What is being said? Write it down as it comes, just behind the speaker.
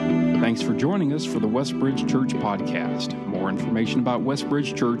Thanks for joining us for the Westbridge Church podcast. More information about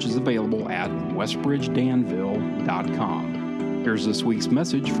Westbridge Church is available at westbridgedanville.com. Here's this week's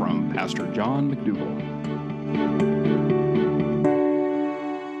message from Pastor John McDougall.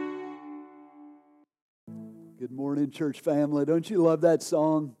 Good morning, church family. Don't you love that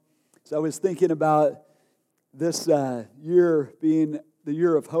song? So I was thinking about this year being the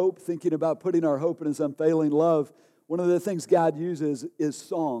year of hope, thinking about putting our hope in His unfailing love. One of the things God uses is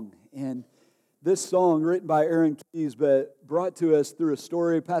song. And this song, written by Aaron Keyes, but brought to us through a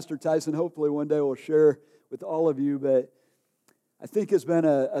story Pastor Tyson hopefully one day will share with all of you. But I think it's been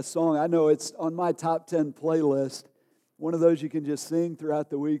a song. I know it's on my top 10 playlist. One of those you can just sing throughout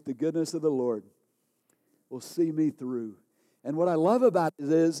the week. The goodness of the Lord will see me through. And what I love about it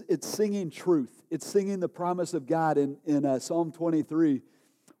is it's singing truth. It's singing the promise of God in Psalm 23,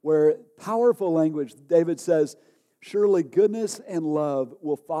 where powerful language, David says, surely goodness and love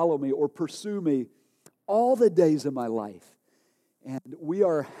will follow me or pursue me all the days of my life. And we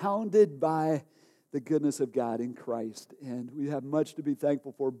are hounded by the goodness of God in Christ. And we have much to be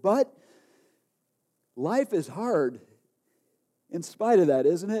thankful for. But life is hard in spite of that,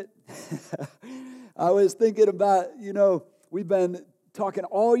 isn't it? I was thinking about, we've been talking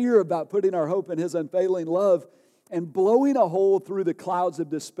all year about putting our hope in His unfailing love and blowing a hole through the clouds of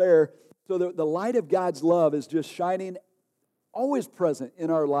despair so that the light of God's love is just shining, always present in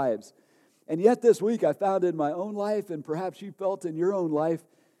our lives. And yet this week I found in my own life, and perhaps you felt in your own life,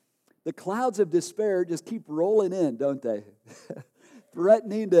 the clouds of despair just keep rolling in, don't they?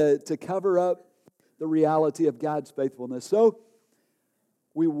 Threatening to cover up the reality of God's faithfulness. So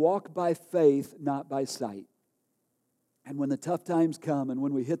we walk by faith, not by sight. And when the tough times come and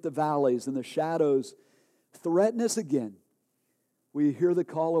when we hit the valleys and the shadows threaten us again, we hear the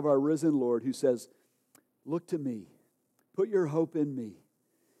call of our risen Lord who says, look to me, put your hope in me,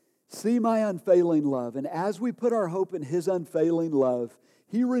 see my unfailing love. And as we put our hope in His unfailing love,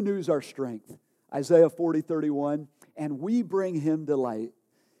 He renews our strength. Isaiah 40:31, and we bring Him delight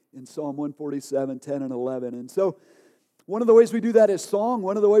in Psalm 147, 10 and 11. And so one of the ways we do that is song.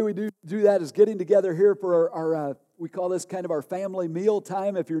 One of the ways we do that is getting together here for our we call this kind of our family meal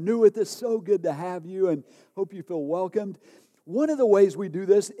time. If you're new with this, so good to have you and hope you feel welcomed. One of the ways we do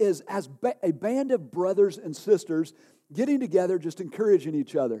this is as a band of brothers and sisters getting together, just encouraging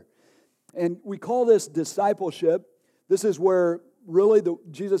each other. And we call this discipleship. This is where really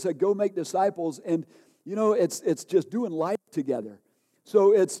Jesus said, go make disciples. And, it's just doing life together.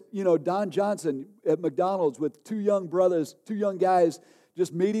 So it's, Don Johnson at McDonald's with two young brothers, two young guys,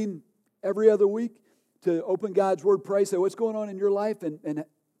 just meeting every other week to open God's Word, pray, say, what's going on in your life? And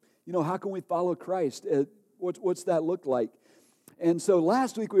how can we follow Christ? What's that look like? And so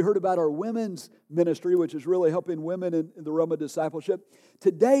last week we heard about our women's ministry, which is really helping women in the realm of discipleship.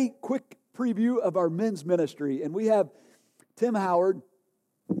 Today, quick preview of our men's ministry. And we have Tim Howard,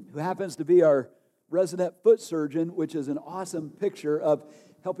 who happens to be our resident foot surgeon, which is an awesome picture of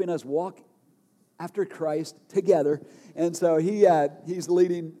helping us walk after Christ together. And so he's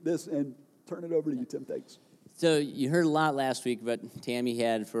leading this, and turn it over to you, Tim. Thanks. So you heard a lot last week what Tammy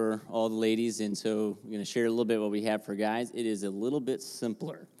had for all the ladies, and so we're going to share a little bit what we have for guys. It is a little bit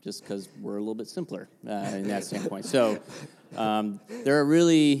simpler, just because we're a little bit simpler in that standpoint. So there are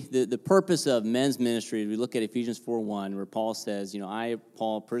really, the purpose of men's ministry, we look at Ephesians 4:1, where Paul says, I,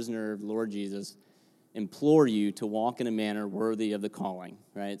 Paul, prisoner of the Lord Jesus, implore you to walk in a manner worthy of the calling,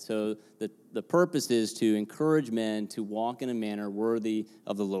 right? So the purpose is to encourage men to walk in a manner worthy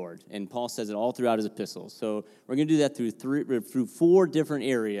of the Lord. And Paul says it all throughout his epistles. So we're going to do that through four different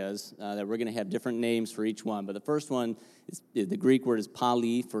areas that we're going to have different names for each one. But the first one, is the Greek word is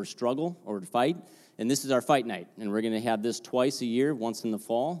pali, for struggle or to fight. And this is our fight night. And we're going to have this twice a year, once in the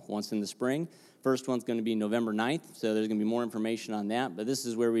fall, once in the spring. First one's going to be November 9th, so there's going to be more information on that. But this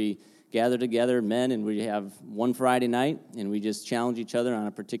is where we gather together, men, and we have one Friday night, and we just challenge each other on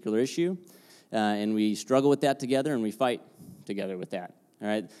a particular issue, and we struggle with that together, and we fight together with that. All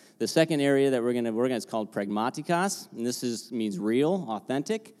right. The second area that we're going to work on is called pragmatikos, and this means real,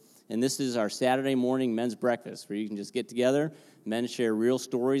 authentic, and this is our Saturday morning men's breakfast, where you can just get together. Men share real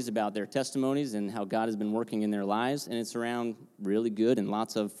stories about their testimonies and how God has been working in their lives, and it's around really good and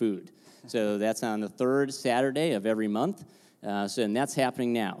lots of food. So that's on the third Saturday of every month. And that's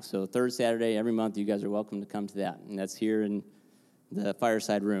happening now. So third Saturday every month, you guys are welcome to come to that. And that's here in the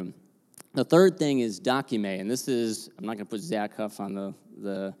fireside room. The third thing is docume. And this is, I'm not going to put Zach Huff on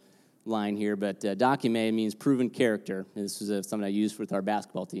the line here, but docume means proven character. And this is something I use with our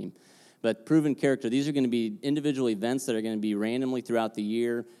basketball team. But proven character, these are going to be individual events that are going to be randomly throughout the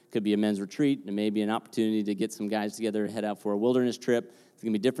year. Could be a men's retreat, and maybe an opportunity to get some guys together and head out for a wilderness trip. There's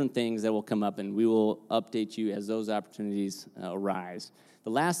going to be different things that will come up, and we will update you as those opportunities arise. The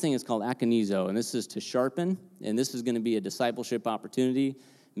last thing is called akenizo, and this is to sharpen, and this is going to be a discipleship opportunity.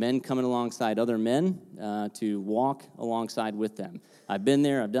 Men coming alongside other men to walk alongside with them. I've been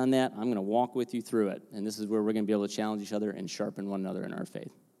there, I've done that, I'm going to walk with you through it. And this is where we're going to be able to challenge each other and sharpen one another in our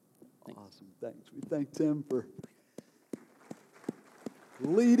faith. Thanks. Awesome, thanks. We thank Tim for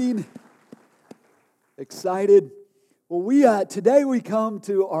leading. Excited. Well, today we come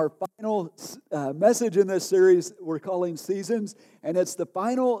to our final message in this series we're calling Seasons. And it's the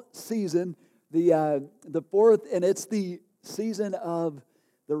final season, the fourth, and it's the season of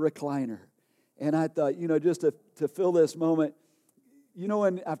the recliner. And I thought, just to fill this moment,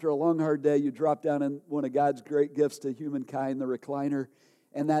 when after a long, hard day, you drop down in one of God's great gifts to humankind, the recliner,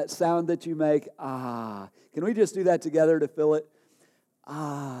 and that sound that you make, can we just do that together to fill it?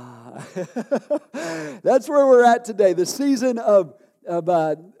 That's where we're at today, the season or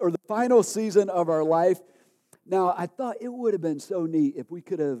the final season of our life. Now, I thought it would have been so neat if we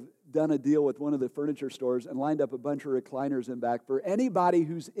could have done a deal with one of the furniture stores and lined up a bunch of recliners in back for anybody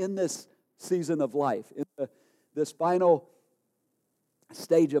who's in this season of life, in this final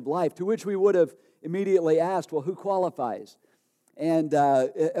stage of life, to which we would have immediately asked, well, who qualifies? And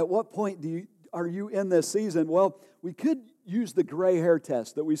at what point are you in this season? Well, we could use the gray hair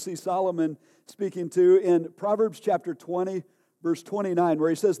test that we see Solomon speaking to in Proverbs chapter 20, verse 29, where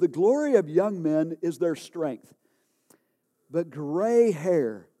he says, the glory of young men is their strength, but gray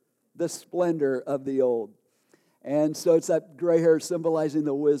hair the splendor of the old. And so it's that gray hair symbolizing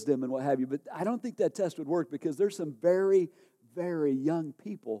the wisdom and what have you. But I don't think that test would work because there's some very, very young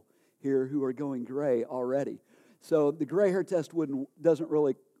people here who are going gray already. So the gray hair test doesn't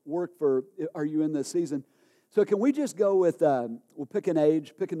really work for, are you in this season? So can we just go with, we'll pick an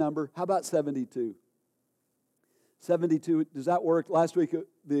age, pick a number. How about 72? 72, does that work? Last week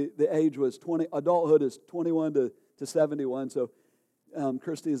the age was 20, adulthood is 21 to 71. So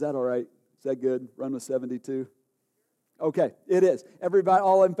Christy, is that all right? Is that good? Run with 72? Okay, it is. Everybody,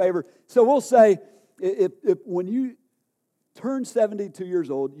 all in favor. So we'll say, if when you turn 72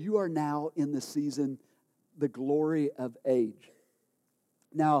 years old, you are now in the season, the glory of age.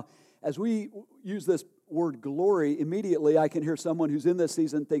 Now, as we use this word glory, immediately I can hear someone who's in this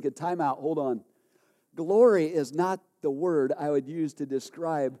season thinking, time out, hold on. Glory is not the word I would use to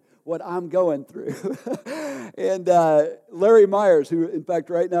describe what I'm going through. And Larry Myers, who in fact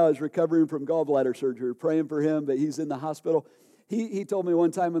right now is recovering from gallbladder surgery, we're praying for him, but he's in the hospital. He told me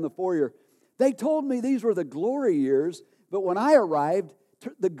one time in the foyer, they told me these were the glory years, but when I arrived,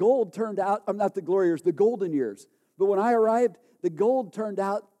 the gold turned out, not the glory years, the golden years. But when I arrived, the gold turned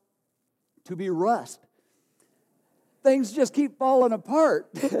out to be rust. Things just keep falling apart.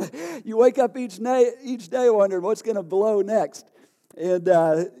 You wake up each day wondering what's going to blow next. And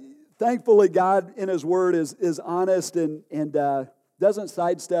thankfully, God in His Word is honest and doesn't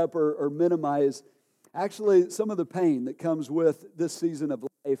sidestep or minimize actually some of the pain that comes with this season of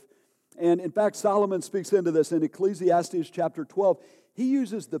life. And in fact, Solomon speaks into this in Ecclesiastes chapter 12. He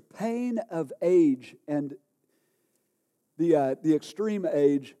uses the pain of age and the extreme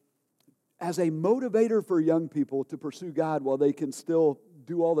age as a motivator for young people to pursue God while they can still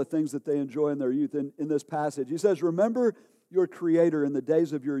do all the things that they enjoy in their youth. In this passage, he says, remember your Creator in the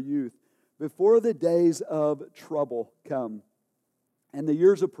days of your youth, before the days of trouble come, and the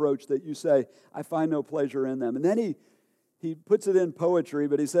years approach that you say, I find no pleasure in them. And then he puts it in poetry,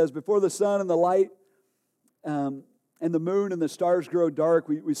 but he says, before the sun and the light and the moon and the stars grow dark,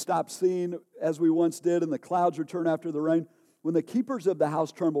 we stop seeing as we once did, and the clouds return after the rain. When the keepers of the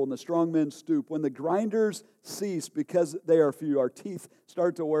house tremble and the strong men stoop, when the grinders cease because they are few, our teeth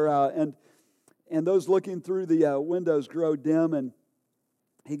start to wear out, and those looking through the windows grow dim. And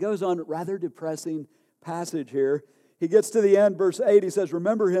he goes on a rather depressing passage here. He gets to the end, verse 8, he says,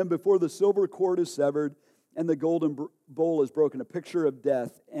 remember him before the silver cord is severed and the golden bowl is broken, a picture of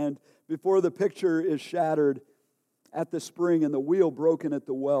death. And before the picture is shattered at the spring and the wheel broken at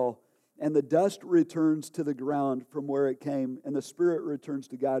the well, and the dust returns to the ground from where it came, and the spirit returns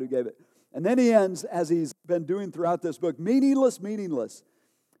to God who gave it. And then he ends, as he's been doing throughout this book, meaningless, meaningless,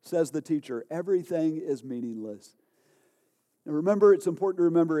 says the teacher. Everything is meaningless. Now remember, it's important to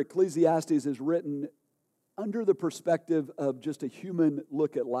remember Ecclesiastes is written under the perspective of just a human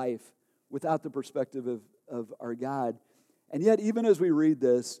look at life, without the perspective of our God. And yet, even as we read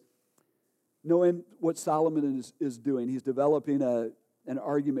this, knowing what Solomon is doing, he's developing an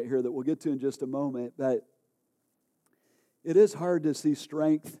argument here that we'll get to in just a moment, but it is hard to see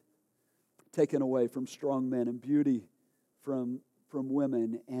strength taken away from strong men and beauty from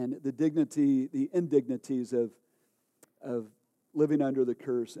women, and the indignities of living under the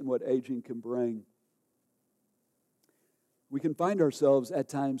curse and what aging can bring. We can find ourselves at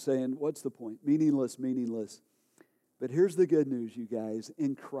times saying, what's the point? Meaningless, meaningless. But here's the good news, you guys,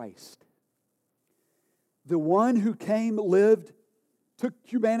 in Christ. The one who came, lived, took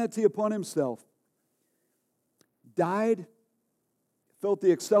humanity upon himself, died, felt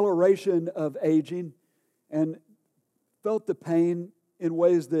the acceleration of aging, and felt the pain in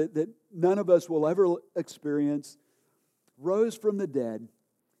ways that none of us will ever experience, rose from the dead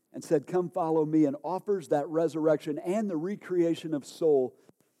and said, come follow me, and offers that resurrection and the recreation of soul.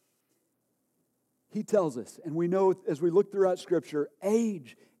 He tells us, and we know as we look throughout Scripture,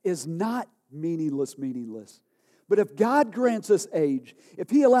 age is not meaningless. But if God grants us age, if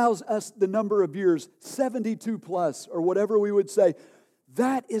He allows us the number of years, 72 plus, or whatever we would say,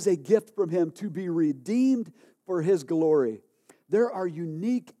 that is a gift from Him to be redeemed for His glory. There are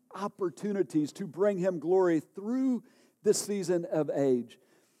unique opportunities to bring Him glory through this season of age.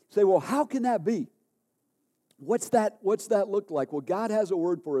 Say, well, how can that be? What's that look like? Well, God has a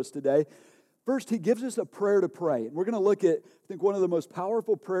word for us today. First, He gives us a prayer to pray. And we're going to look at, I think, one of the most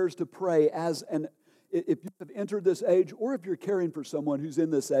powerful prayers to pray if you have entered this age or if you're caring for someone who's in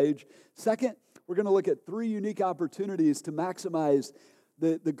this age. Second, we're going to look at 3 unique opportunities to maximize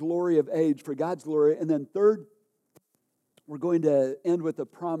the glory of age for God's glory. And then third, we're going to end with a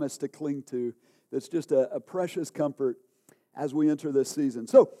promise to cling to that's just a precious comfort as we enter this season.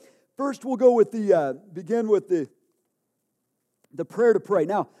 So first we'll go with begin with the prayer to pray.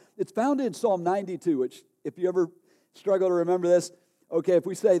 Now, it's found in Psalm 92, which if you ever struggle to remember this, okay, if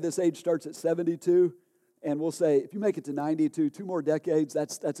we say this age starts at 72, and we'll say if you make it to 92, 2 more decades,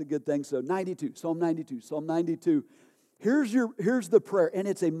 that's a good thing. So 92, Psalm 92, Psalm 92. Here's the prayer, and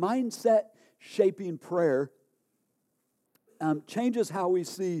it's a mindset-shaping prayer. Changes how we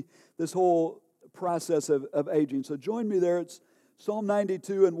see this whole process of aging. So join me there. It's Psalm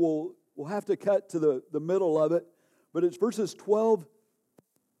 92, and we'll have to cut to the middle of it, but it's verses 12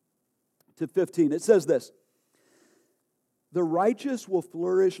 to 15. It says this: the righteous will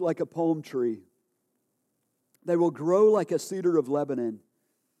flourish like a palm tree. They will grow like a cedar of Lebanon,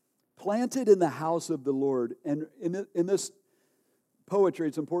 planted in the house of the Lord. And in this poetry,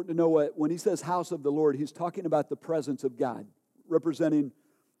 it's important to know when he says house of the Lord, he's talking about the presence of God, representing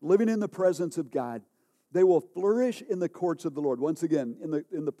living in the presence of God. They will flourish in the courts of the Lord. Once again,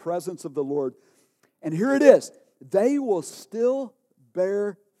 in the presence of the Lord. And here it is. They will still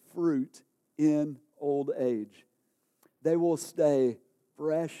bear fruit in old age. They will stay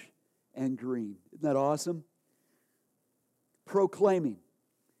fresh and green. Isn't that awesome? Proclaiming.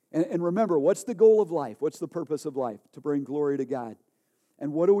 And remember, what's the goal of life? What's the purpose of life? To bring glory to God.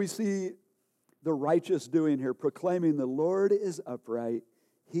 And what do we see the righteous doing here? Proclaiming the Lord is upright.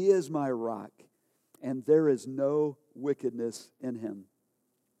 He is my rock, and there is no wickedness in Him.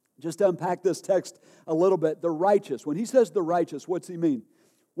 Just to unpack this text a little bit, the righteous. When he says the righteous, what's he mean?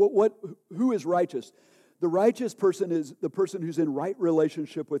 Who is righteous? The righteous person is the person who's in right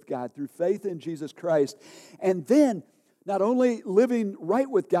relationship with God through faith in Jesus Christ. And then not only living right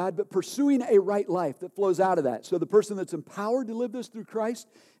with God, but pursuing a right life that flows out of that. So the person that's empowered to live this through Christ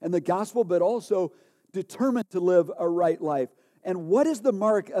and the gospel, but also determined to live a right life. And what is the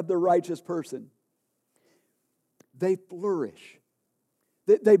mark of the righteous person? They flourish.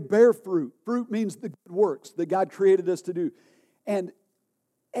 They bear fruit. Fruit means the good works that God created us to do. And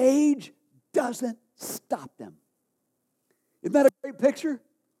age doesn't stop them. Isn't that a great picture?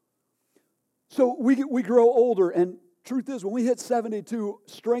 So we grow older, and truth is, when we hit 72,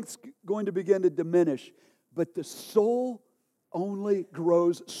 strength's going to begin to diminish. But the soul only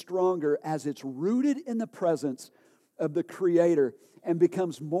grows stronger as it's rooted in the presence of the Creator and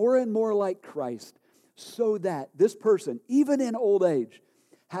becomes more and more like Christ, so that this person, even in old age,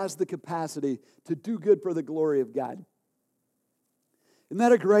 has the capacity to do good for the glory of God. Isn't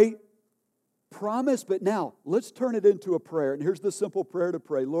that a great promise? But now, let's turn it into a prayer. And here's the simple prayer to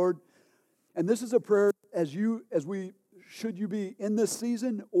pray. Lord, and this is a prayer should you be in this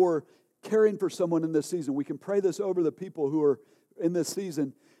season or caring for someone in this season. We can pray this over the people who are in this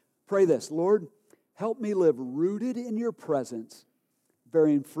season. Pray this: Lord, help me live rooted in your presence,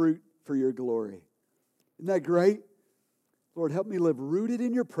 bearing fruit for your glory. Isn't that great? Lord, help me live rooted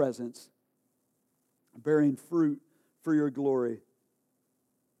in your presence, bearing fruit for your glory.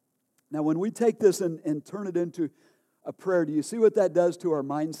 Now, when we take this and turn it into a prayer, do you see what that does to our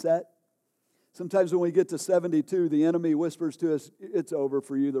mindset? Sometimes when we get to 72, the enemy whispers to us, it's over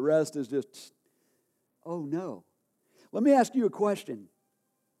for you. The rest is just, oh no. Let me ask you a question.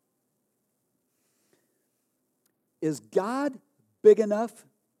 Is God big enough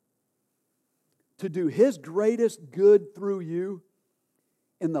to do His greatest good through you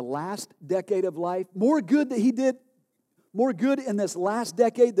in the last decade of life? More good that He did, more good in this last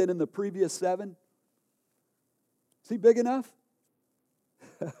decade than in the previous 7? Is He big enough?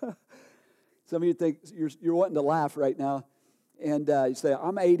 Some of you think you're wanting to laugh right now, and you say,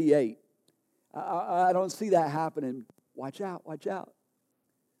 I'm 88. I don't see that happening. Watch out, watch out.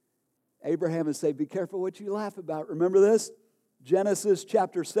 Abraham would say, be careful what you laugh about. Remember this? Genesis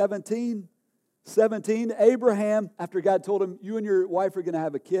chapter 17. Abraham, after God told him, you and your wife are going to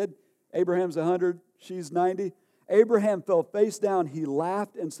have a kid. Abraham's 100, she's 90. Abraham fell face down. He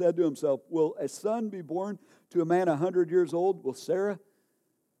laughed and said to himself, will a son be born to a man 100 years old? Will Sarah?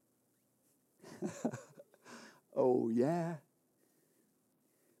 Oh, yeah.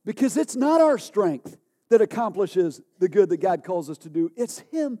 Because it's not our strength that accomplishes the good that God calls us to do. It's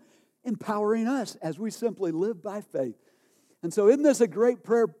Him empowering us as we simply live by faith. And so isn't this a great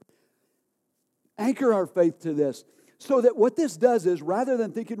prayer? Anchor our faith to this. So that what this does is, rather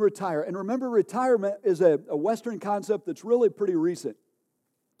than thinking retire, and remember retirement is a Western concept that's really pretty recent.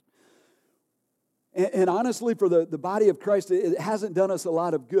 And honestly, for the body of Christ, it hasn't done us a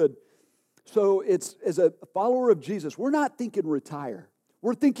lot of good. So it's, as a follower of Jesus, we're not thinking retire.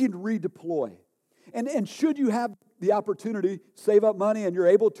 We're thinking redeploy. And should you have the opportunity, save up money, and you're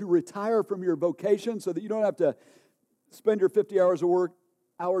able to retire from your vocation so that you don't have to spend your 50 hours of work,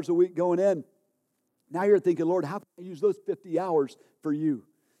 hours a week going in, now you're thinking, Lord, how can I use those 50 hours for you?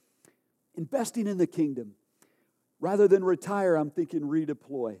 Investing in the kingdom. Rather than retire, I'm thinking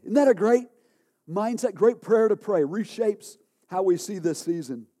redeploy. Isn't that a great mindset, great prayer to pray? Reshapes how we see this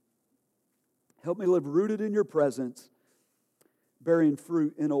season. Help me live rooted in your presence, bearing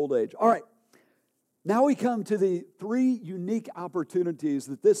fruit in old age. All right, now we come to the 3 unique opportunities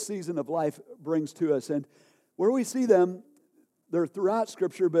that this season of life brings to us. And where we see them, they're throughout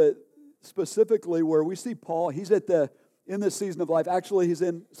Scripture, but specifically where we see Paul, he's in this season of life. Actually, he's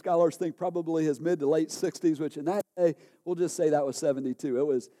in, scholars think, probably his mid to late 60s, which in that day, we'll just say that was 72. It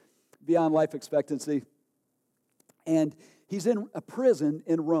was beyond life expectancy. And he's in a prison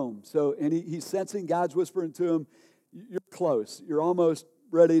in Rome. So, and he's sensing God's whispering to him, you're close. You're almost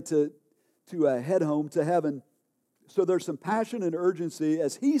ready to head home to heaven. So there's some passion and urgency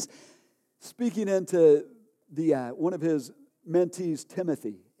as he's speaking into one of his mentees,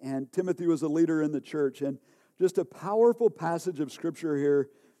 Timothy. And Timothy was a leader in the church. And just a powerful passage of Scripture here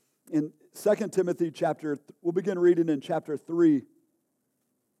in 2 Timothy we'll begin reading in chapter 3,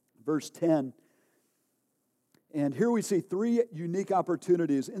 verse 10. And here we see 3 unique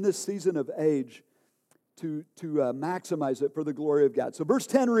opportunities in this season of age to maximize it for the glory of God. So verse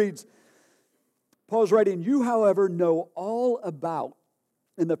 10 reads, Paul's writing, you, however, know all about,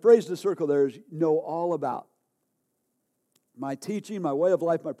 and the phrase to circle there is know all about. My teaching, my way of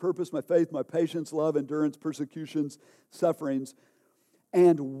life, my purpose, my faith, my patience, love, endurance, persecutions, sufferings.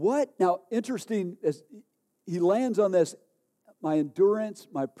 And what, now interesting, as he lands on this, my endurance,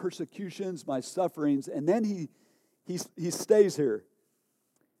 my persecutions, my sufferings, and then he stays here.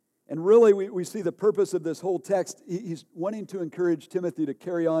 And really, we see the purpose of this whole text. He's wanting to encourage Timothy to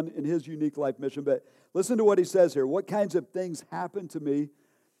carry on in his unique life mission. But listen to what he says here. What kinds of things happened to me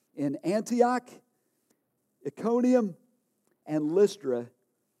in Antioch, Iconium, and Lystra,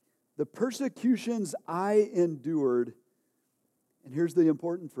 the persecutions I endured, and here's the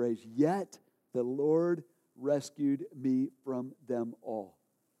important phrase, yet the Lord rescued me from them all.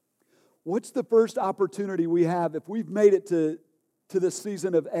 What's the first opportunity we have if we've made it to this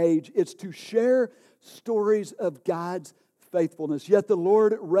season of age? It's to share stories of God's faithfulness. Yet the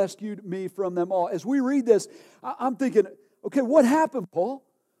Lord rescued me from them all. As we read this, I'm thinking, okay, what happened, Paul?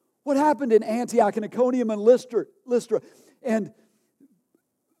 What happened in Antioch and Iconium and Lystra? And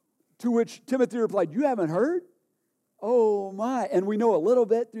to which Timothy replied, you haven't heard? Oh my. And we know a little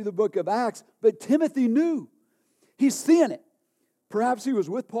bit through the book of Acts, but Timothy knew. He's seeing it. Perhaps he was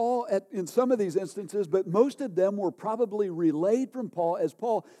with Paul in some of these instances, but most of them were probably relayed from Paul as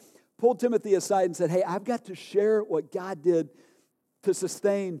Paul pulled Timothy aside and said, hey, I've got to share what God did to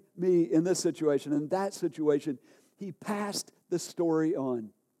sustain me in this situation. In that situation, he passed the story on.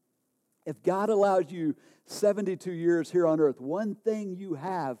 If God allows you 72 years here on earth, one thing you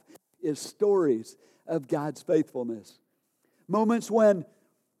have is stories of God's faithfulness. Moments when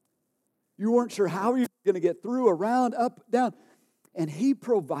you weren't sure how you're going to get through, around, up, down. And He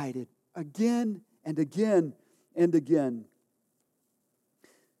provided again and again and again.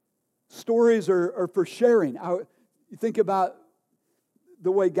 Stories are for sharing. You think about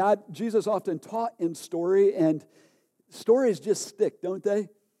the way Jesus often taught in story, and stories just stick, don't they?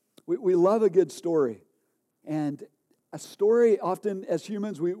 We love a good story. And a story, often as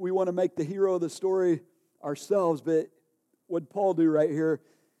humans, we want to make the hero of the story ourselves, but what Paul do right here,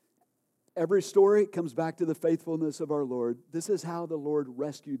 every story comes back to the faithfulness of our Lord. This is how the Lord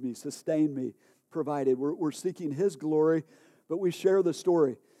rescued me, sustained me, provided. We're seeking His glory, but we share the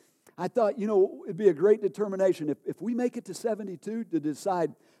story. I thought, it'd be a great determination if we make it to 72 to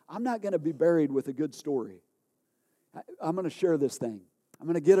decide, I'm not going to be buried with a good story. I'm going to share this thing. I'm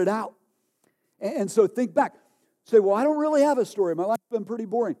going to get it out. And so think back. Say, well, I don't really have a story. My life's been pretty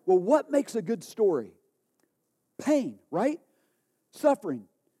boring. Well, what makes a good story? Pain, right? Suffering.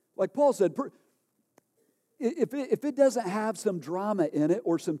 Like Paul said, if it doesn't have some drama in it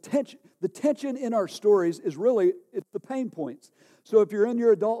or some tension, the tension in our stories is really, it's the pain points. So if you're in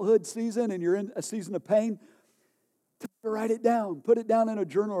your adulthood season and you're in a season of pain, write it down. Put it down in a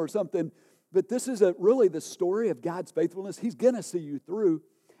journal or something. But this is really the story of God's faithfulness. He's going to see you through.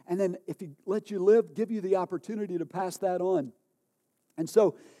 And then if He lets you live, give you the opportunity to pass that on. And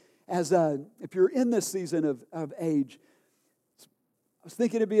so if you're in this season of age, I was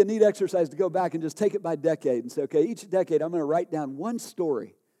thinking it'd be a neat exercise to go back and just take it by decade and say, okay, each decade I'm going to write down one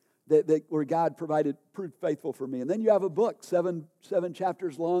story that where God proved faithful for me. And then you have a book, seven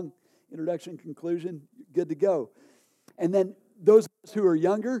chapters long, introduction, conclusion, good to go. And then those of us who are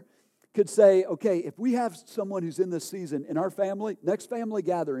younger could say, okay, if we have someone who's in this season in our family, next family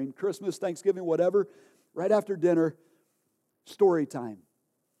gathering, Christmas, Thanksgiving, whatever, right after dinner, story time.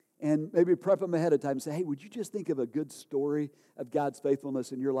 And maybe prep them ahead of time and say, hey, would you just think of a good story of God's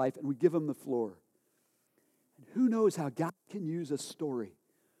faithfulness in your life? And we give them the floor. And who knows how God can use a story.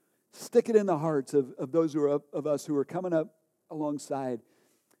 Stick it in the hearts of those of us who are coming up alongside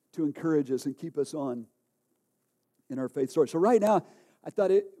to encourage us and keep us on in our faith story. So right now, I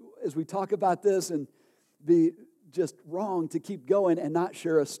thought as we talk about this and be just wrong to keep going and not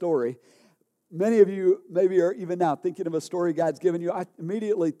share a story. Many of you maybe are even now thinking of a story God's given you. I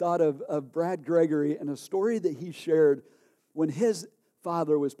immediately thought of Brad Gregory and a story that he shared when his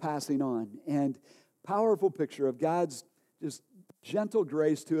father was passing on. And powerful picture of God's just gentle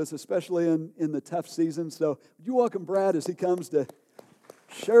grace to us, especially in the tough season. So would you welcome Brad as he comes to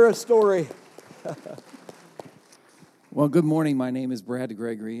share a story? Well, good morning. My name is Brad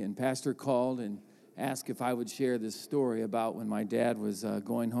Gregory, and Pastor called and asked if I would share this story about when my dad was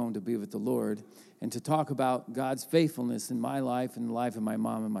going home to be with the Lord and to talk about God's faithfulness in my life and the life of my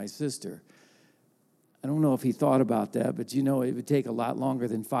mom and my sister. I don't know if he thought about that, but it would take a lot longer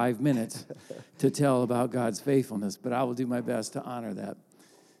than 5 minutes to tell about God's faithfulness, but I will do my best to honor that.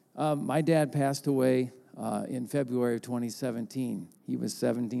 My dad passed away in February of 2017. He was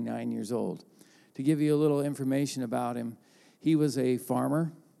 79 years old. To give you a little information about him, he was a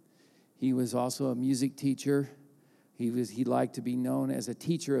farmer. He was also a music teacher. He liked to be known as a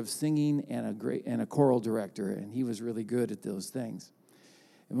teacher of singing and a choral director, and he was really good at those things.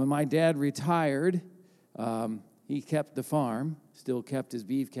 And when my dad retired, he kept the farm, still kept his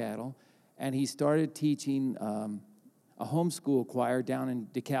beef cattle, and he started teaching a homeschool choir down in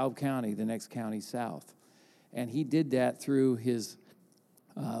DeKalb County, the next county south. And he did that through his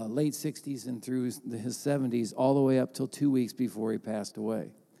late 60s and through his 70s, all the way up till 2 weeks before he passed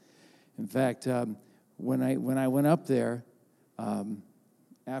away. In fact, when I went up there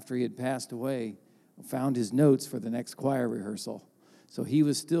after he had passed away, I found his notes for the next choir rehearsal. So he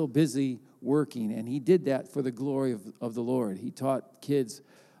was still busy working, and he did that for the glory of the Lord. He taught kids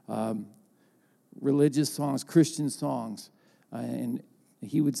religious songs, Christian songs, and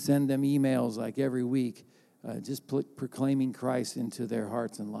he would send them emails like every week, just proclaiming Christ into their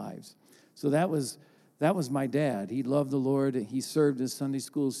hearts and lives. So that was my dad. He loved the Lord. He served as Sunday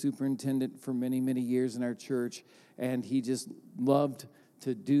school superintendent for many, many years in our church, and he just loved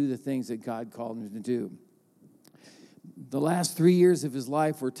to do the things that God called him to do. The last 3 years of his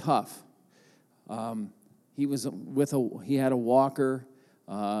life were tough. He had a walker.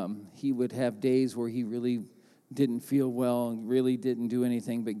 He would have days where he really didn't feel well and really didn't do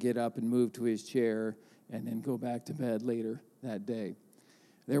anything but get up and move to his chair and then go back to bed later that day.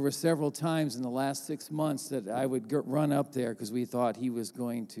 There were several times in the last 6 months that I would run up there because we thought he was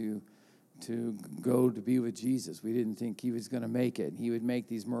going to go to be with Jesus. We didn't think he was going to make it. He would make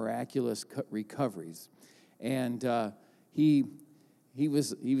these miraculous recoveries. And he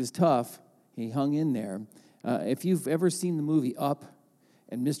was tough. He hung in there. If you've ever seen the movie Up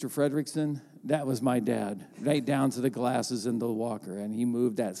and Mr. Fredrickson, that was my dad, right down to the glasses and the walker, and he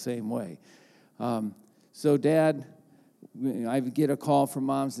moved that same way. So Dad, I would get a call from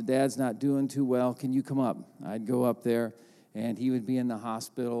Mom, said, Dad's not doing too well. Can you come up? I'd go up there, and he would be in the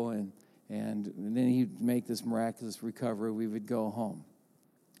hospital, and then he'd make this miraculous recovery. We would go home.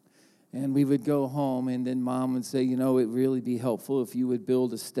 And we would go home, and then Mom would say, it'd really be helpful if you would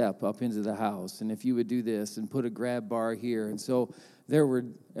build a step up into the house, and if you would do this and put a grab bar here. And so there were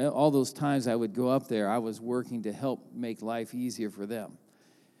all those times I would go up there, I was working to help make life easier for them.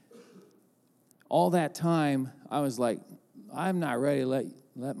 All that time, I was like, I'm not ready to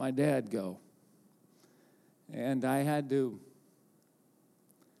let my dad go. And I had to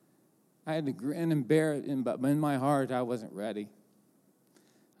grin and bear it, but in my heart, I wasn't ready.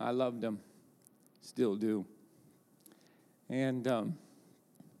 I loved him, still do. And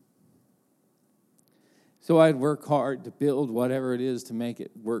so I'd work hard to build whatever it is to make it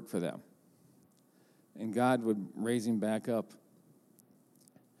work for them. And God would raise him back up.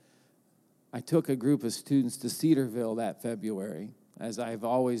 I took a group of students to Cedarville that February, as I've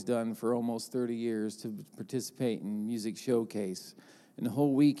always done for almost 30 years, to participate in Music Showcase. And the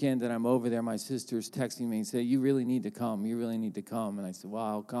whole weekend that I'm over there, my sister's texting me and saying, you really need to come. You really need to come. And I said, well,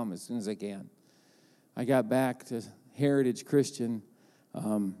 I'll come as soon as I can. I got back to Heritage Christian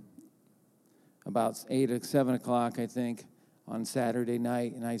about 8 or 7 o'clock, I think, on Saturday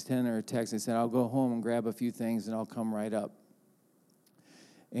night. And I sent her a text. I said, I'll go home and grab a few things, and I'll come right up.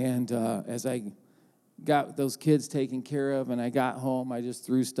 And as I got those kids taken care of, and I got home, I just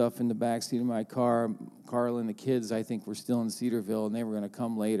threw stuff in the backseat of my car. Carl and the kids, I think, were still in Cedarville, and they were going to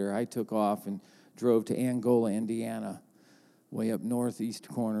come later. I took off and drove to Angola, Indiana, way up northeast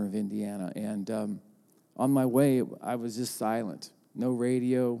corner of Indiana. And on my way, I was just silent. No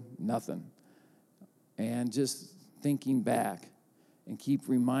radio, nothing. And just thinking back and keep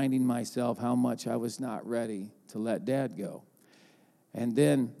reminding myself how much I was not ready to let Dad go. And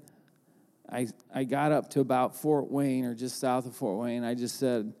then I got up to about Fort Wayne, or just south of Fort Wayne. I just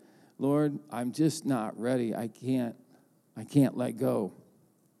said, Lord, I'm just not ready. I can't let go.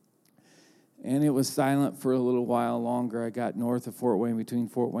 And it was silent for a little while longer. I got north of Fort Wayne, between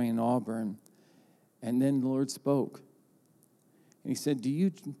Fort Wayne and Auburn. And then the Lord spoke. And he said, do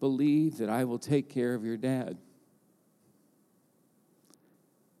you believe that I will take care of your dad?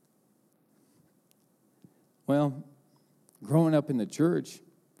 Well, growing up in the church,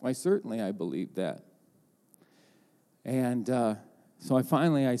 why, certainly I believed that. And so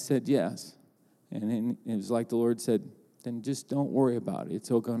I said yes. And it was like the Lord said, then just don't worry about it. It's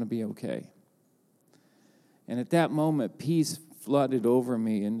all going to be okay. And at that moment, peace flooded over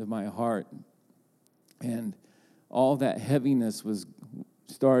me into my heart. And all that heaviness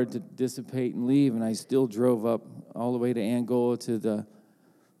started to dissipate and leave. And I still drove up all the way to Angola to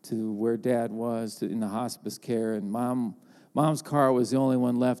where Dad was in the hospice care. And Mom's car was the only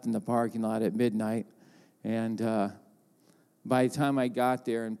one left in the parking lot at midnight, and by the time I got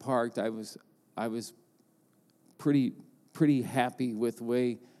there and parked, I was pretty happy with the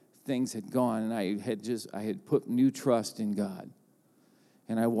way things had gone, and I had put new trust in God.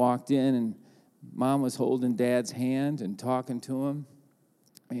 And I walked in, and Mom was holding Dad's hand and talking to him,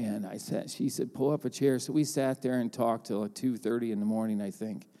 and she said, pull up a chair. So we sat there and talked till 2:30 in the morning, I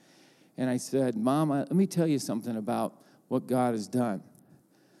think. And I said, Mom, let me tell you something about what God has done.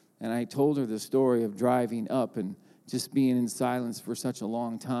 And I told her the story of driving up and just being in silence for such a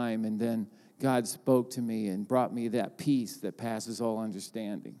long time, and then God spoke to me and brought me that peace that passes all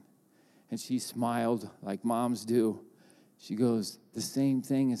understanding. And she smiled like moms do. She goes, the same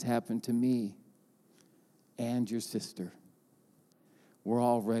thing has happened to me and your sister. We're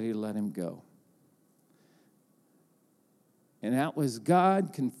all ready to let him go. And that was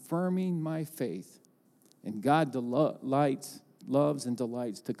God confirming my faith. And God loves and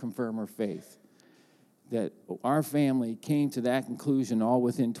delights to confirm our faith. That our family came to that conclusion all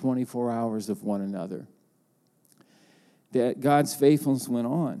within 24 hours of one another. That God's faithfulness went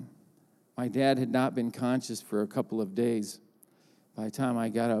on. My dad had not been conscious for a couple of days by the time I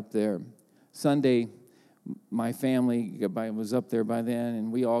got up there. Sunday, my family was up there by then,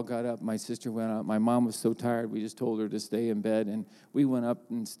 and we all got up. My sister went up. My mom was so tired, we just told her to stay in bed. And we went up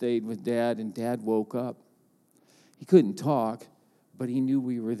and stayed with Dad, and Dad woke up. He couldn't talk, but he knew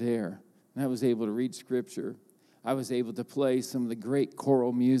we were there. And I was able to read Scripture. I was able to play some of the great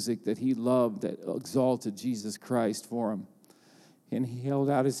choral music that he loved that exalted Jesus Christ for him. And he held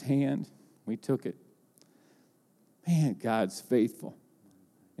out his hand. We took it. Man, God's faithful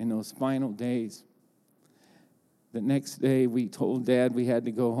in those final days. The next day, we told Dad we had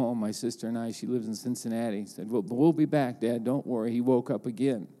to go home. My sister and I, she lives in Cincinnati, said, well, we'll be back, Dad. Don't worry. He woke up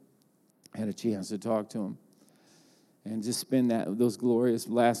again. I had a chance to talk to him and just spend those glorious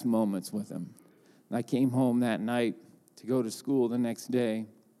last moments with him. And I came home that night to go to school the next day,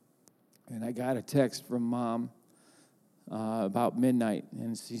 and I got a text from Mom about midnight,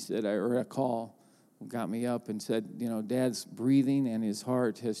 and she said, or a call. got me up and said, Dad's breathing and his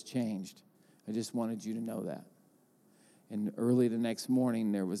heart has changed. I just wanted you to know that. And early the next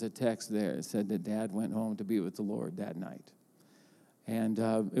morning, there was a text there that said that Dad went home to be with the Lord that night. And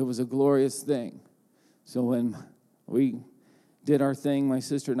it was a glorious thing. So when we did our thing, my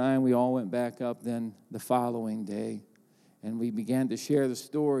sister and I, we all went back up then the following day. And we began to share the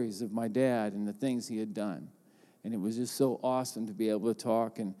stories of my dad and the things he had done. And it was just so awesome to be able to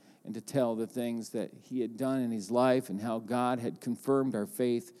talk and to tell the things that he had done in his life and how God had confirmed our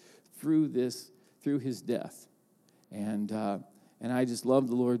faith through his death. And I just love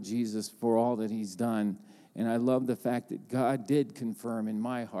the Lord Jesus for all that he's done. And I love the fact that God did confirm in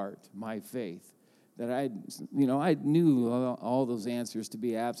my heart my faith. That I knew all those answers, to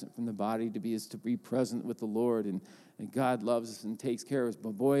be absent from the body, to be present with the Lord, and God loves us and takes care of us.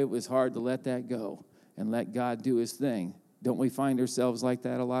 But boy, it was hard to let that go and let God do his thing. Don't we find ourselves like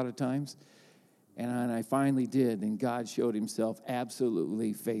that a lot of times? And I finally did, and God showed himself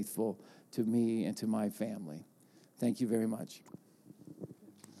absolutely faithful to me and to my family. Thank you very much.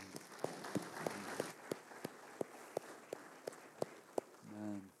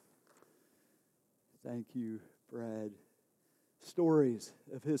 Thank you, Brad. Stories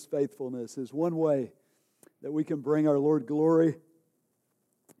of his faithfulness is one way that we can bring our Lord glory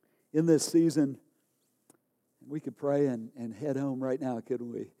in this season. We could pray and head home right now, couldn't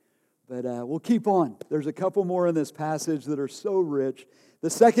we? But we'll keep on. There's a couple more in this passage that are so rich. The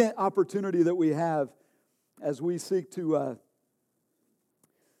second opportunity that we have as we seek to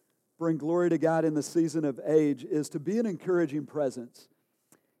bring glory to God in the season of age is to be an encouraging presence.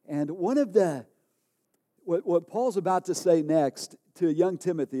 And one of what Paul's about to say next to young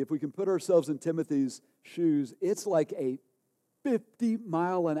Timothy, if we can put ourselves in Timothy's shoes, it's like a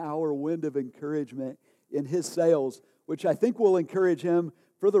 50-mile-an-hour wind of encouragement in his sails, which I think will encourage him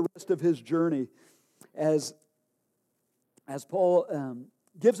for the rest of his journey as Paul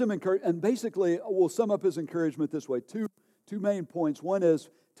gives him encouragement. And basically, we'll sum up his encouragement this way. Two main points. One is,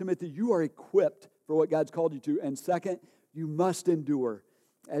 Timothy, you are equipped for what God's called you to. And second, you must endure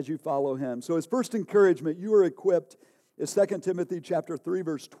as you follow him. So his first encouragement, you are equipped, is 2 Timothy chapter 3,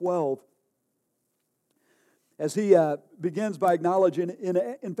 verse 12. As he begins by acknowledging,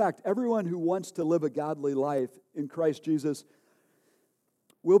 in fact, everyone who wants to live a godly life in Christ Jesus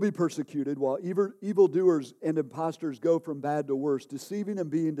will be persecuted, while evildoers and impostors go from bad to worse, deceiving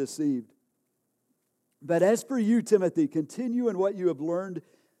and being deceived. But as for you, Timothy, continue in what you have learned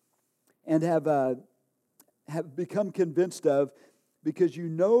and have become convinced of, because you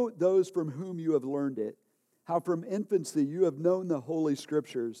know those from whom you have learned it, how from infancy you have known the Holy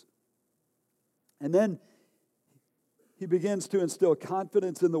Scriptures. And then he begins to instill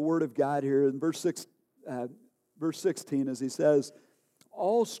confidence in the Word of God here in verse 16, as he says,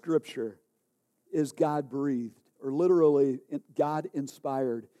 all Scripture is God-breathed, or literally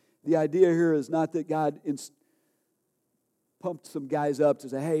God-inspired. The idea here is not that God pumped some guys up to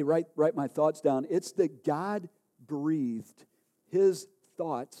say, hey, write my thoughts down. It's that God breathed his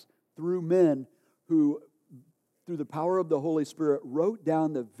thoughts through men who, through the power of the Holy Spirit, wrote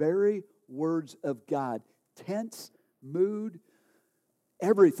down the very words of God. Tense, mood,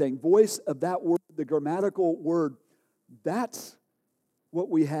 everything, voice of that word, the grammatical word, that's what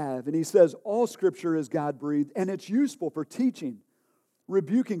we have. And he says all Scripture is God-breathed, and it's useful for teaching,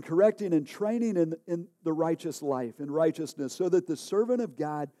 rebuking, correcting, and training in the righteous life, in righteousness, so that the servant of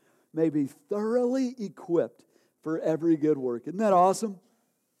God may be thoroughly equipped for every good work. Isn't that awesome?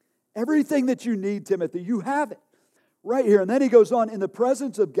 Everything that you need, Timothy, you have it right here. And then he goes on, in the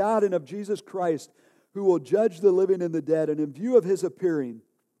presence of God and of Jesus Christ, who will judge the living and the dead, and in view of his appearing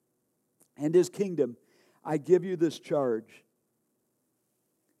and his kingdom, I give you this charge.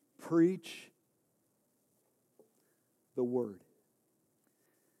 Preach the word.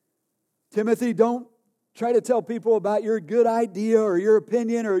 Timothy, don't try to tell people about your good idea or your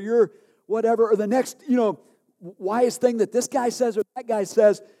opinion or your whatever, or the next, wise thing that this guy says or that guy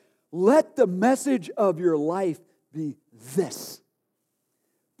says. Let the message of your life be this.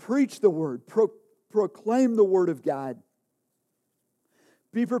 Preach the word. Proclaim the word of God.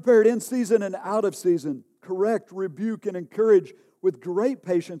 Be prepared in season and out of season. Correct, rebuke, and encourage with great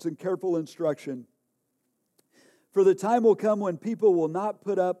patience and careful instruction. For the time will come when people will not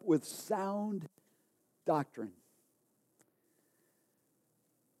put up with sound doctrine.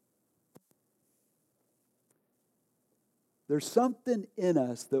 There's something in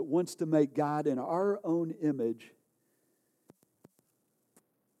us that wants to make God in our own image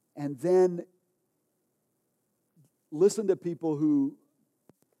and then listen to people who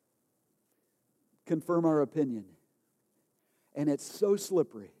confirm our opinion. And it's so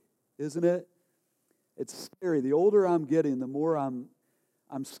slippery, isn't it? It's scary. The older I'm getting, the more I'm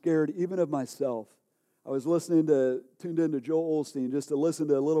scared even of myself. I was tuned into Joel Osteen just to listen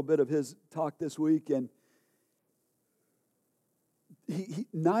to a little bit of his talk this week, and he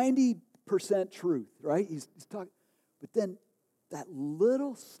 90% truth, right? He's talking, but then that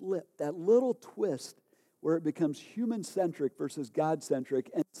little slip, that little twist where it becomes human-centric versus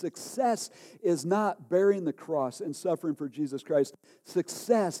God-centric, and success is not bearing the cross and suffering for Jesus Christ.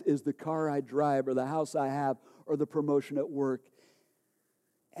 Success is the car I drive or the house I have or the promotion at work,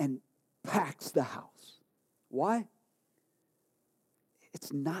 and packs the house. Why?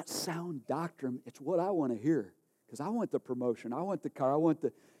 It's not sound doctrine. It's what I want to hear, because I want the promotion. I want the car.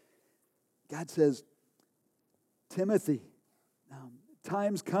 God says, Timothy,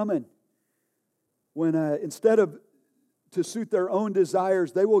 time's coming when instead of to suit their own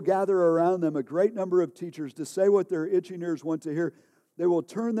desires, they will gather around them a great number of teachers to say what their itching ears want to hear. They will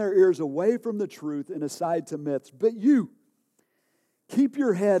turn their ears away from the truth and aside to myths. But you, keep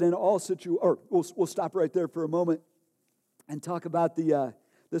your head in all situations. We'll stop right there for a moment and talk about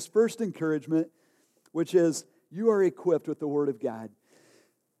this first encouragement, which is you are equipped with the Word of God.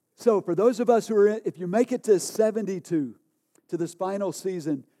 So for those of us who are if you make it to 72, to this final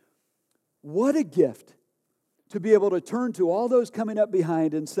season, what a gift to be able to turn to all those coming up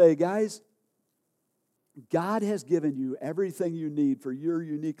behind and say, guys, God has given you everything you need for your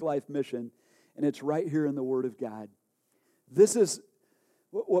unique life mission, and it's right here in the Word of God. This is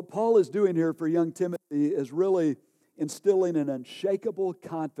what Paul is doing here for young Timothy, is really instilling an unshakable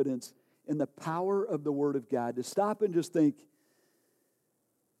confidence in the power of the Word of God. To stop and just think,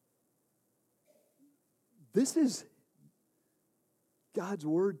 this is God's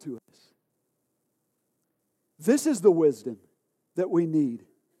Word to us. This is the wisdom that we need.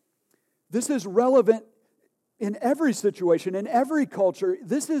 This is relevant in every situation, in every culture.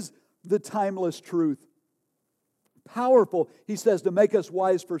 This is the timeless truth. Powerful, he says, to make us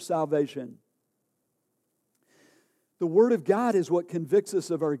wise for salvation. The Word of God is what convicts us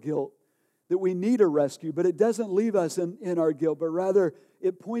of our guilt, that we need a rescue, but it doesn't leave us in our guilt, but rather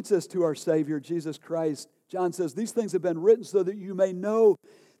it points us to our Savior, Jesus Christ. John says, these things have been written so that you may know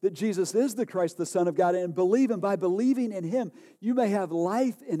that Jesus is the Christ, the Son of God, and believe Him. By believing in Him, you may have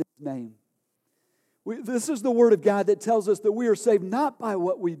life in His name. This is the Word of God that tells us that we are saved not by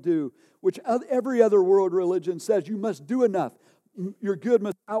what we do, which every other world religion says you must do enough. Your good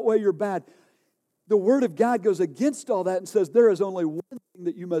must outweigh your bad. The Word of God goes against all that and says there is only one thing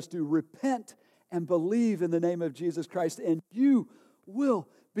that you must do. Repent and believe in the name of Jesus Christ, and you will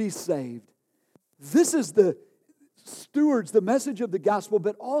be saved. This is the stewards the message of the gospel,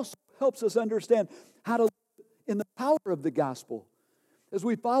 but also helps us understand how to live in the power of the gospel. As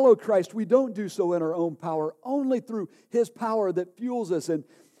we follow Christ, we don't do so in our own power, only through His power that fuels us and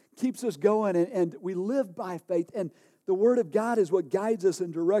keeps us going, and we live by faith. And the Word of God is what guides us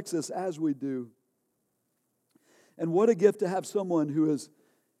and directs us as we do. And what a gift to have someone who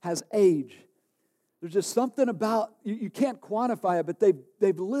has age. There's just something about, you can't quantify it, but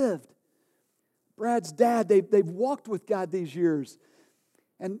they've lived. Brad's dad, they've walked with God these years.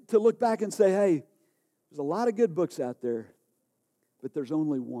 And to look back and say, hey, there's a lot of good books out there, but there's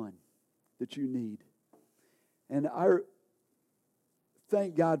only one that you need. And I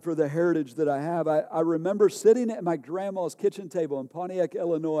thank God for the heritage that I have. I remember sitting at my grandma's kitchen table in Pontiac,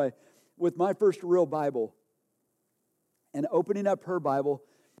 Illinois, with my first real Bible, and opening up her Bible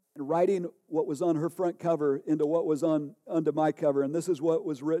and writing what was on her front cover into what was onto my cover. And this is what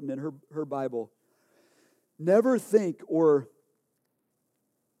was written in her Bible. Never think or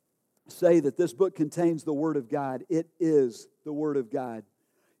say that this book contains the Word of God. It is the Word of God.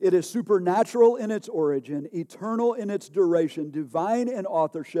 It is supernatural in its origin, eternal in its duration, divine in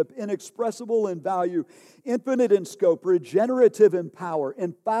authorship, inexpressible in value, infinite in scope, regenerative in power,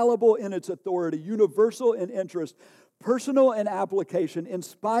 infallible in its authority, universal in interest, personal in application,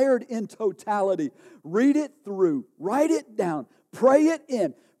 inspired in totality. Read it through, write it down, pray it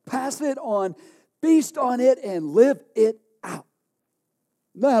in, pass it on, feast on it, and live it out.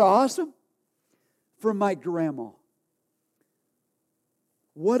 Isn't that awesome? From my grandma.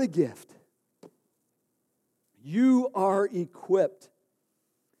 What a gift. You are equipped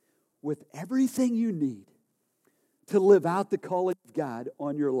with everything you need to live out the calling of God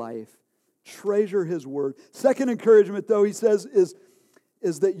on your life. Treasure His Word. Second encouragement, though, he says, is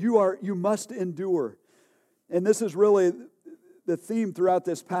that you must endure. And this is really the theme throughout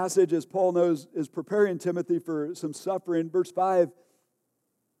this passage, as Paul knows, is preparing Timothy for some suffering. Verse 5,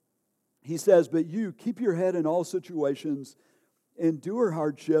 he says, but you keep your head in all situations, endure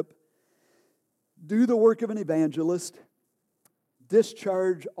hardship, do the work of an evangelist,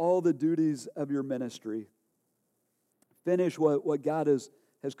 discharge all the duties of your ministry. Finish what God has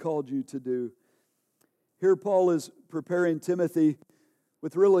called you to do. Here Paul is preparing Timothy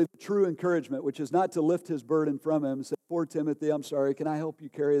with really true encouragement, which is not to lift his burden from him. Say, poor Timothy, I'm sorry, can I help you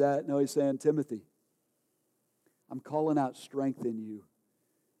carry that? No, he's saying, Timothy, I'm calling out strength in you.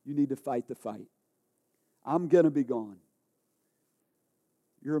 You need to fight the fight. I'm going to be gone.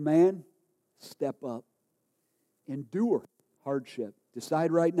 You're a man, step up. Endure hardship.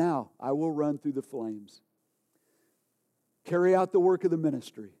 Decide right now, I will run through the flames. Carry out the work of the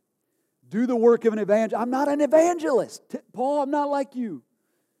ministry. Do the work of an evangelist. I'm not an evangelist. Paul, I'm not like you.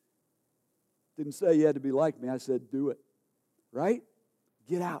 Didn't say you had to be like me. I said, do it. Right?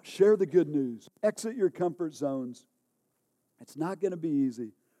 Get out. Share the good news. Exit your comfort zones. It's not going to be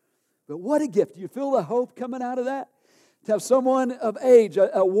easy. But what a gift. Do you feel the hope coming out of that? To have someone of age,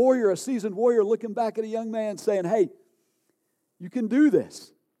 a warrior, a seasoned warrior, looking back at a young man saying, hey, you can do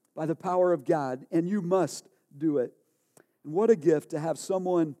this by the power of God, and you must do it. And what a gift to have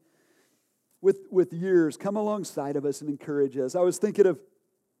someone with years come alongside of us and encourage us. I was thinking of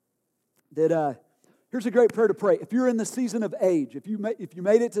that. Here's a great prayer to pray. If you're in the season of age, if you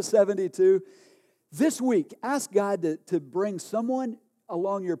made it to 72, this week, ask God to bring someone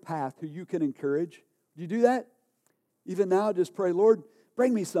along your path who you can encourage. Do you do that? Even now, just pray, Lord,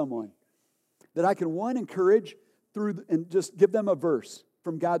 bring me someone that I can, one, encourage through and just give them a verse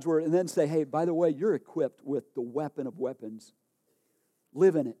from God's Word and then say, hey, by the way, you're equipped with the weapon of weapons.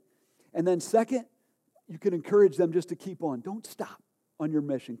 Live in it. And then second, you can encourage them just to keep on. Don't stop on your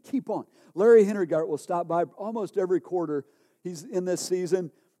mission. Keep on. Larry Hintergart will stop by almost every quarter. He's in this season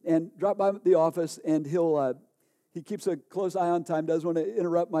and drop by the office, and he keeps a close eye on time, doesn't want to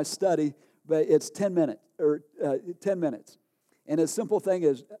interrupt my study, but it's 10 minutes. And his simple thing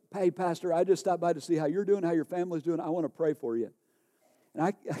is, hey, Pastor, I just stopped by to see how you're doing, how your family's doing. I want to pray for you. And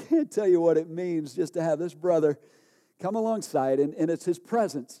I can't tell you what it means just to have this brother come alongside, and it's his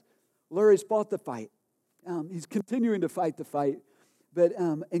presence. Larry's fought the fight. He's continuing to fight the fight, but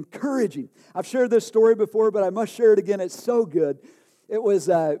encouraging. I've shared this story before, but I must share it again. It's so good. It was,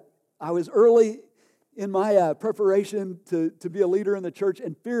 I was early in my preparation to be a leader in the church,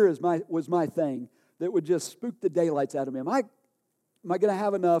 and fear was my thing that would just spook the daylights out of me. Am I going to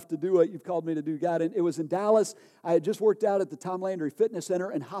have enough to do what you've called me to do, God? And it was in Dallas. I had just worked out at the Tom Landry Fitness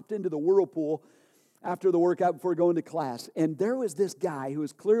Center and hopped into the whirlpool after the workout before going to class. And there was this guy who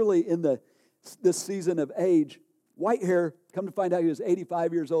was clearly in this season of age, white hair. Come to find out he was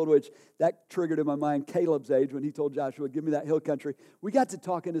 85 years old, which that triggered in my mind Caleb's age when he told Joshua, give me that hill country. We got to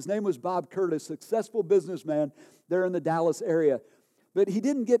talking. His name was Bob Curtis, successful businessman there in the Dallas area. But he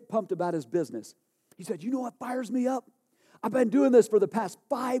didn't get pumped about his business. He said, you know what fires me up? I've been doing this for the past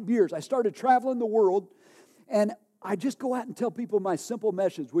 5 years. I started traveling the world, and I just go out and tell people my simple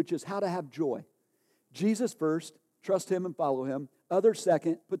message, which is how to have joy. Jesus first, trust Him and follow Him. Others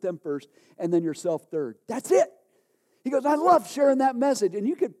second, put them first, and then yourself third. That's it. He goes, I love sharing that message. And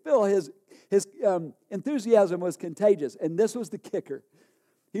you could feel his enthusiasm was contagious. And this was the kicker.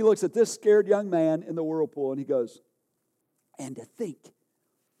 He looks at this scared young man in the whirlpool, and he goes, and to think,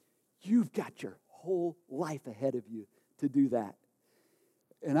 you've got your whole life ahead of you to do that.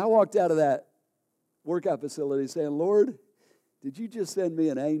 And I walked out of that workout facility saying, Lord, did you just send me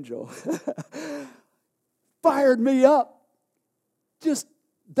an angel? Fired me up. Just,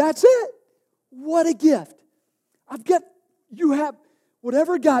 that's it. What a gift. You have,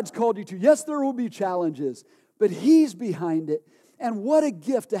 whatever God's called you to, yes, there will be challenges, but He's behind it. And what a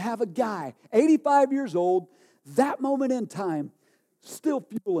gift to have a guy, 85 years old, that moment in time, still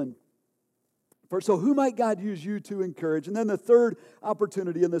fueling. So who might God use you to encourage? And then the third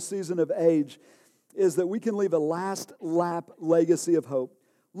opportunity in the season of age is that we can leave a last lap legacy of hope.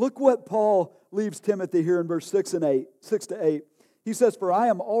 Look what Paul leaves Timothy here in verse 6 to 8. He says, for I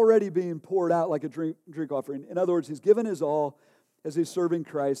am already being poured out like a drink offering. In other words, he's given his all as he's serving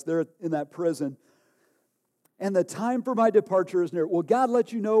Christ there in that prison. And the time for my departure is near. Will God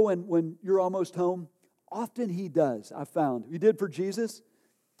let you know when you're almost home? Often He does, I've found. He did for Jesus.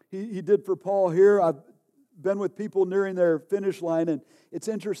 He did for Paul here. I've been with people nearing their finish line, and it's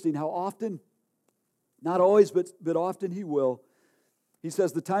interesting how often, not always, but often He will. He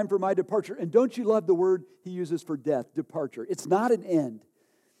says, the time for my departure. And don't you love the word He uses for death, departure? It's not an end.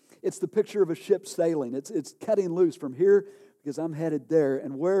 It's the picture of a ship sailing. It's cutting loose from here because I'm headed there.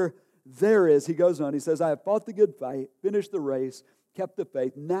 And where there is, he goes on, he says, I have fought the good fight, finished the race, kept the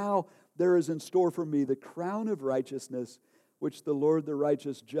faith. Now there is in store for me the crown of righteousness, which the Lord, the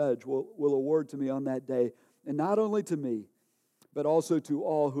righteous judge, will award to me on that day. And not only to me, but also to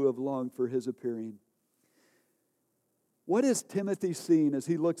all who have longed for His appearing. What is Timothy seeing as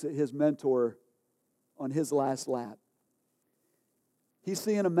he looks at his mentor on his last lap? He's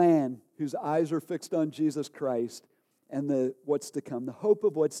seeing a man whose eyes are fixed on Jesus Christ and what's to come, the hope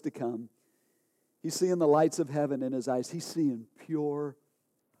of what's to come. He's seeing the lights of heaven in his eyes. He's seeing pure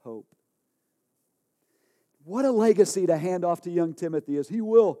hope. What a legacy to hand off to young Timothy, as he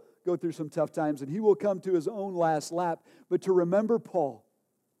will go through some tough times and he will come to his own last lap. But to remember Paul,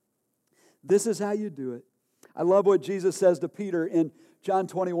 this is how you do it. I love what Jesus says to Peter in John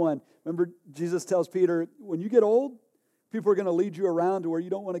 21. Remember, Jesus tells Peter, when you get old, people are going to lead you around to where you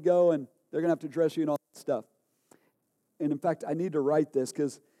don't want to go, and they're going to have to dress you and all that stuff. And in fact, I need to write this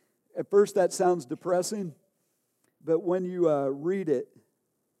because at first that sounds depressing, but when you read it,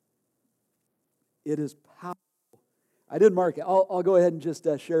 it is powerful. I didn't mark it. I'll go ahead and just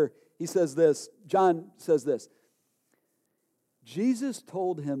share. He says this. John says this. Jesus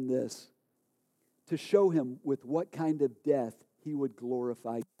told him this to show him with what kind of death he would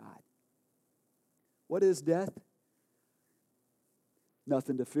glorify God. What is death?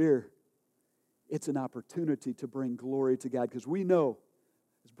 Nothing to fear. It's an opportunity to bring glory to God, because we know,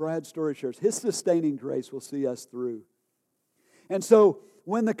 as Brad's story shares, His sustaining grace will see us through. And so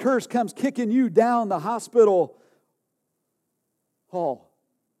when the curse comes kicking you down the hospital hall,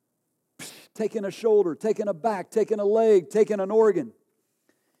 taking a shoulder, taking a back, taking a leg, taking an organ,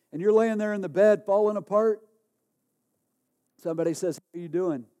 and you're laying there in the bed falling apart, somebody says, how are you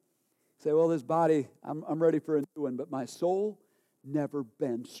doing? You say, well, this body, I'm ready for a new one, but my soul never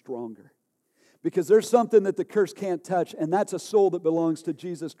been stronger. Because there's something that the curse can't touch, and that's a soul that belongs to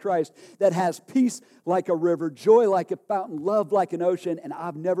Jesus Christ, that has peace like a river, joy like a fountain, love like an ocean, and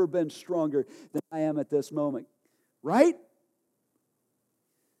I've never been stronger than I am at this moment. Right?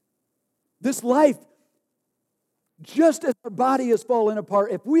 This life, just as our body is falling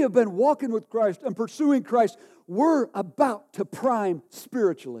apart, if we have been walking with Christ and pursuing Christ, we're about to prime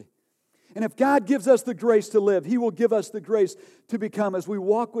spiritually. And if God gives us the grace to live, He will give us the grace to become as we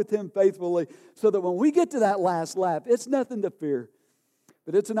walk with Him faithfully, so that when we get to that last lap, it's nothing to fear.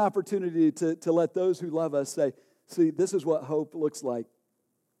 But it's an opportunity to let those who love us say, see, this is what hope looks like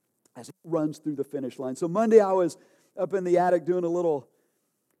as it runs through the finish line. So Monday I was up in the attic doing a little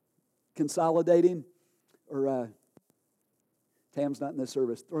consolidating, or Tam's not in this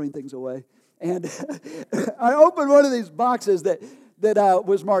service, throwing things away. And I opened one of these boxes that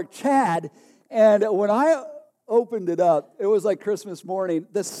was marked Chad, and when I opened it up, it was like Christmas morning.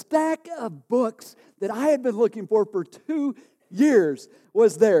 The stack of books that I had been looking for 2 years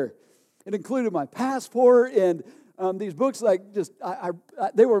was there. It included my passport and these books, like just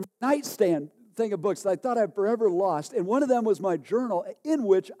they were a nightstand thing of books that I thought I'd forever lost. And one of them was my journal, in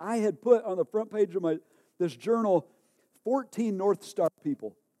which I had put on the front page of this journal 14 North Star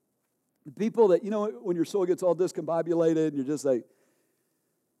people. People that, you know, when your soul gets all discombobulated and you're just like,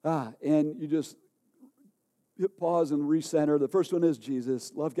 and you just hit pause and recenter. The first one is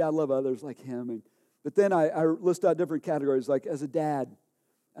Jesus. Love God, love others like Him. But then I list out different categories, like as a dad,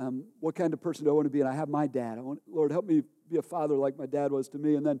 what kind of person do I want to be? And I have my dad. Lord, help me be a father like my dad was to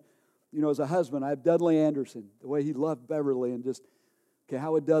me. And then, you know, as a husband, I have Dudley Anderson, the way he loved Beverly, and just, okay,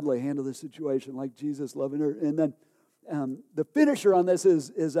 how would Dudley handle this situation like Jesus loving her? And then the finisher on this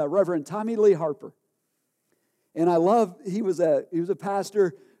is Reverend Tommy Lee Harper. And I love, he was a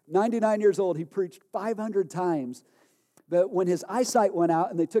pastor, 99 years old. He preached 500 times. But when his eyesight went out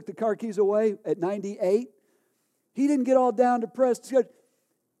and they took the car keys away at 98, he didn't get all down depressed.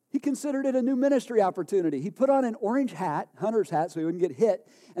 He considered it a new ministry opportunity. He put on an orange hat, hunter's hat, so he wouldn't get hit,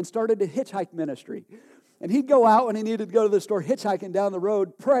 and started a hitchhike ministry. And he'd go out when he needed to go to the store, hitchhiking down the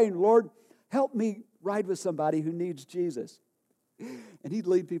road, praying, Lord, help me ride with somebody who needs Jesus. And he'd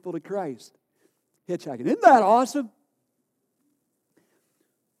lead people to Christ, hitchhiking. Isn't that awesome?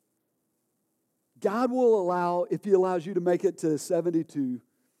 God will allow, if He allows you to make it to 72,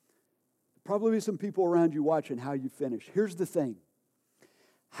 probably some people around you watching how you finish. Here's the thing.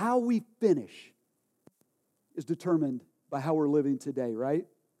 How we finish is determined by how we're living today, right?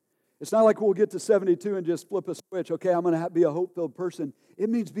 It's not like we'll get to 72 and just flip a switch. Okay, I'm going to be a hope-filled person. It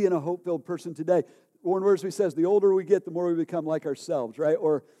means being a hope-filled person today. Warren Wiersbe says, the older we get, the more we become like ourselves, right?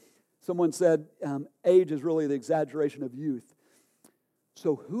 Or someone said, age is really the exaggeration of youth.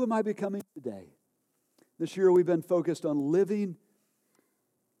 So who am I becoming today? This year we've been focused on living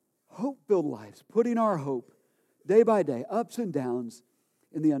hope-filled lives, putting our hope day by day, ups and downs,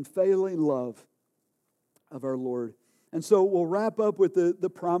 in the unfailing love of our Lord. And so we'll wrap up with the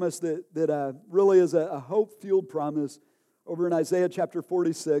promise that really is a hope-fueled promise over in Isaiah chapter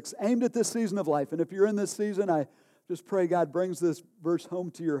 46, aimed at this season of life. And if you're in this season, I just pray God brings this verse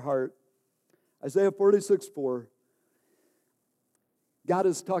home to your heart. Isaiah 46:4. God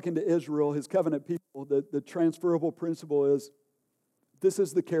is talking to Israel, his covenant people. The transferable principle is this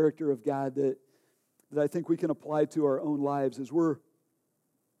is the character of God that I think we can apply to our own lives as we're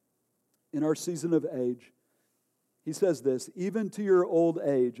in our season of age. He says this, even to your old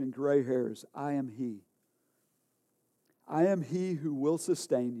age and gray hairs, I am He. I am He who will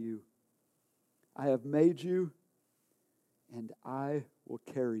sustain you. I have made you, and I will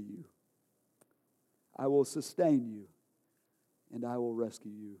carry you. I will sustain you, and I will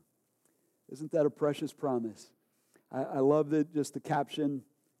rescue you. Isn't that a precious promise? I love that, just the caption,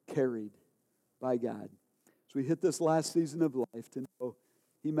 carried by God. So we hit this last season of life to know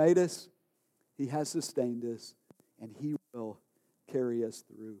He made us, He has sustained us, and He will carry us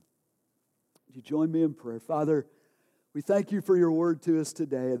through. Would you join me in prayer? Father, we thank you for your word to us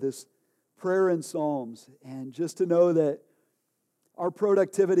today, this prayer in Psalms, and just to know that our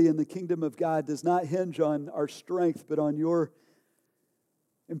productivity in the kingdom of God does not hinge on our strength, but on your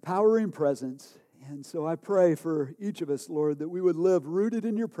empowering presence. And so I pray for each of us, Lord, that we would live rooted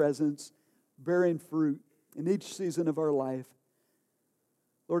in your presence, bearing fruit in each season of our life.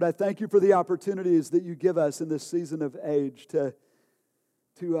 Lord, I thank you for the opportunities that you give us in this season of age to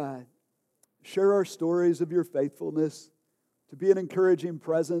share our stories of your faithfulness, to be an encouraging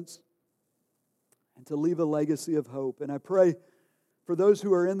presence, and to leave a legacy of hope. And I pray for those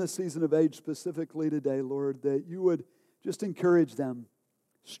who are in the season of age specifically today, Lord, that you would just encourage them,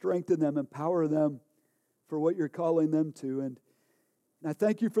 strengthen them, empower them for what you're calling them to. And I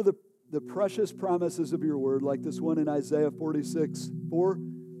thank you for the precious promises of your word, like this one in Isaiah 46:4.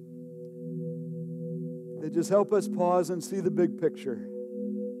 They just help us pause and see the big picture.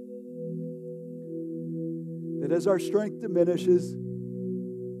 That as our strength diminishes,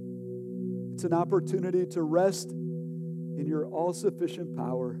 it's an opportunity to rest in your all-sufficient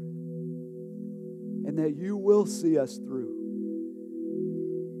power, and that you will see us through.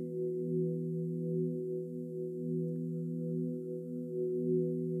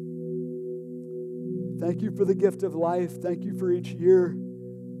 Thank you for the gift of life. Thank you for each year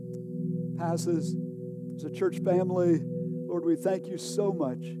passes. As a church family, Lord, we thank you so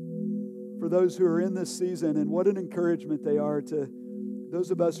much for those who are in this season, and what an encouragement they are to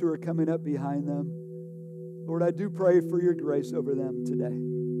those of us who are coming up behind them. Lord, I do pray for your grace over them today.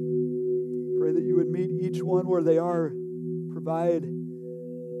 Pray that you would meet each one where they are, provide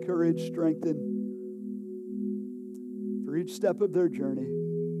courage, strengthen for each step of their journey.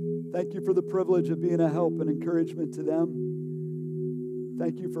 Thank you for the privilege of being a help and encouragement to them.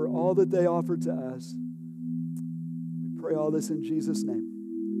 Thank you for all that they offer to us. We pray all this in Jesus' name.